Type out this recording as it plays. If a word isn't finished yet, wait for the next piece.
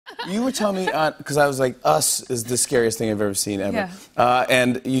You were telling me, because I was like, Us is the scariest thing I've ever seen, ever. Yeah.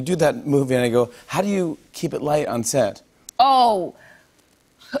 And you do that movie, and I go, how do you keep it light on set? Oh,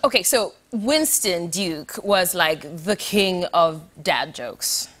 okay, so Winston Duke was like the king of dad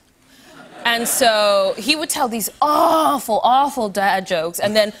jokes. And so he would tell these awful, awful dad jokes.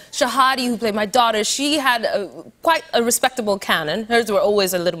 And then Shahadi, who played my daughter, she had quite a respectable canon. Hers were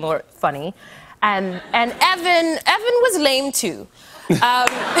always a little more funny. And Evan was lame too.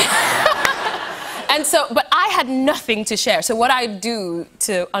 And so, but I had nothing to share. So what I'd do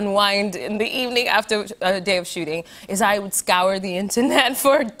to unwind in the evening after a day of shooting is I would scour the internet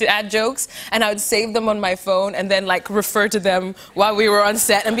for dad jokes, and I would save them on my phone and then like refer to them while we were on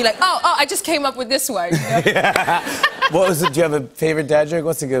set and be like, oh, I just came up with this one. You know? Yeah. What was it? Do you have a favorite dad joke?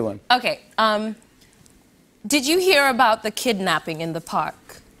 What's a good one? Okay. Did you hear about the kidnapping in the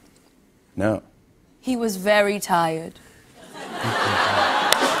park? No. He was very tired.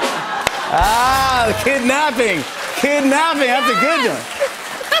 Ah, the kidnapping. Kidnapping, that's a good one.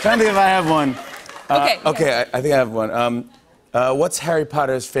 I'm trying to think if I have one. Okay, yeah. I think I have one. What's Harry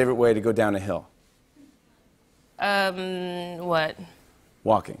Potter's favorite way to go down a hill? What?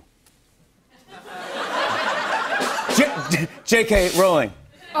 Walking. JK, rolling.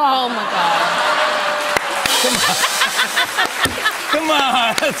 Oh, my God. Come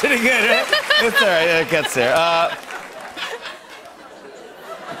on, that's pretty good, right? It's all right, it gets there.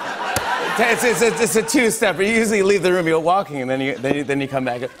 It's a two-stepper. You usually leave the room, you go walking, and then you come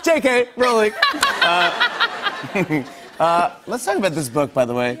back. JK, rolling. Let's talk about this book, by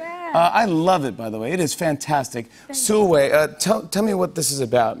the way. Yeah. I love it, by the way. It is fantastic. Sulwe, tell me what this is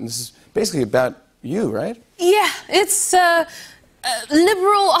about. And this is basically about you, right? Yeah, it's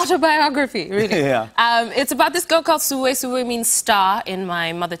liberal autobiography, really. Yeah. It's about this girl called Sulwe. Sulwe means star in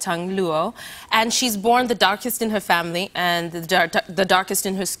my mother tongue, Luo. And she's born the darkest in her family and the darkest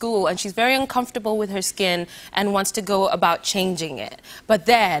in her school. And she's very uncomfortable with her skin and wants to go about changing it. But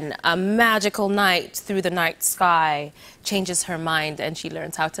then a magical night through the night sky changes her mind and she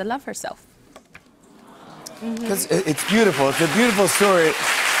learns how to love herself. Because it's beautiful. It's a beautiful story.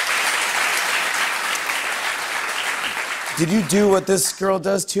 Did you do what this girl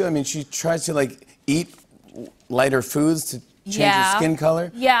does too? I mean, she tries to like eat lighter foods to change her skin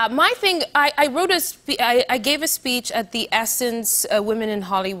color? Yeah, my thing, I gave a speech at the Essence Women in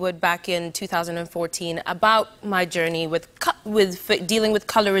Hollywood back in 2014 about my journey with dealing with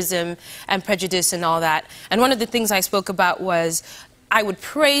colorism and prejudice and all that. And one of the things I spoke about was I would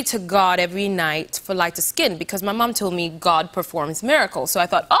pray to God every night for lighter skin because my mom told me God performs miracles. So I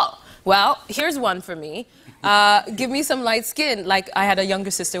thought, oh, well, here's one for me. Give me some light skin. Like, I had a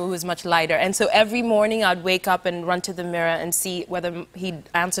younger sister who was much lighter. And so every morning I'd wake up and run to the mirror and see whether he'd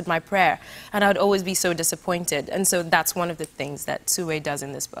answered my prayer. And I'd always be so disappointed. And so that's one of the things that Sulwe does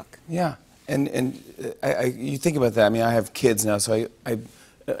in this book. Yeah. And you think about that. I mean, I have kids now, so I'm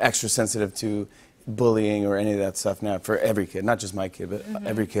extra sensitive to bullying or any of that stuff now for every kid. Not just my kid, but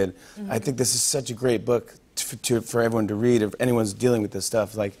every kid. I think this is such a great book for everyone to read. If anyone's dealing with this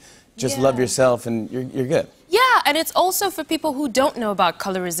stuff, like, just love yourself and you're good. Yeah, and it's also for people who don't know about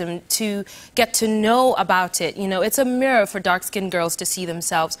colorism to get to know about it. You know, it's a mirror for dark-skinned girls to see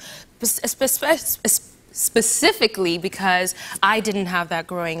themselves, specifically because I didn't have that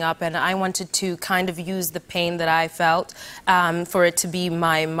growing up, and I wanted to kind of use the pain that I felt for it to be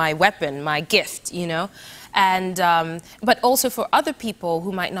my weapon, my gift, you know? And, but also for other people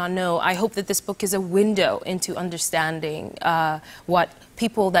who might not know, I hope that this book is a window into understanding what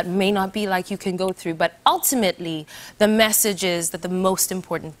people that may not be like you can go through. But ultimately, the message is that the most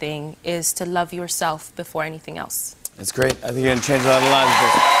important thing is to love yourself before anything else. It's great. I think you're going to change a lot of lives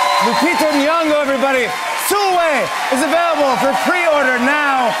with this. Lupita Nyong'o, everybody. Sulwe is available for pre-order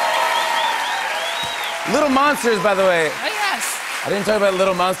now. Little Monsters, by the way. Oh, yes. I didn't talk about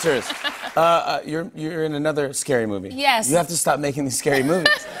Little Monsters. You're in another scary movie. Yes. You have to stop making these scary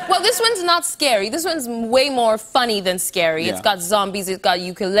movies. Well, this one's not scary. This one's way more funny than scary. Yeah. It's got zombies, it's got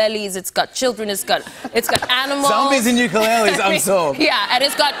ukuleles, it's got children, it's got animals. Zombies and ukuleles, I'm sold. Yeah, and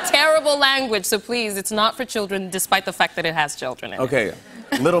it's got terrible language, so please, it's not for children, despite the fact that it has children in it. Okay,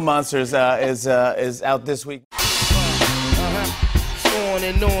 Little Monsters is out this week. On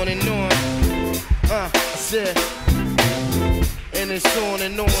and on and on. I said, and it's on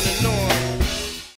and on and on.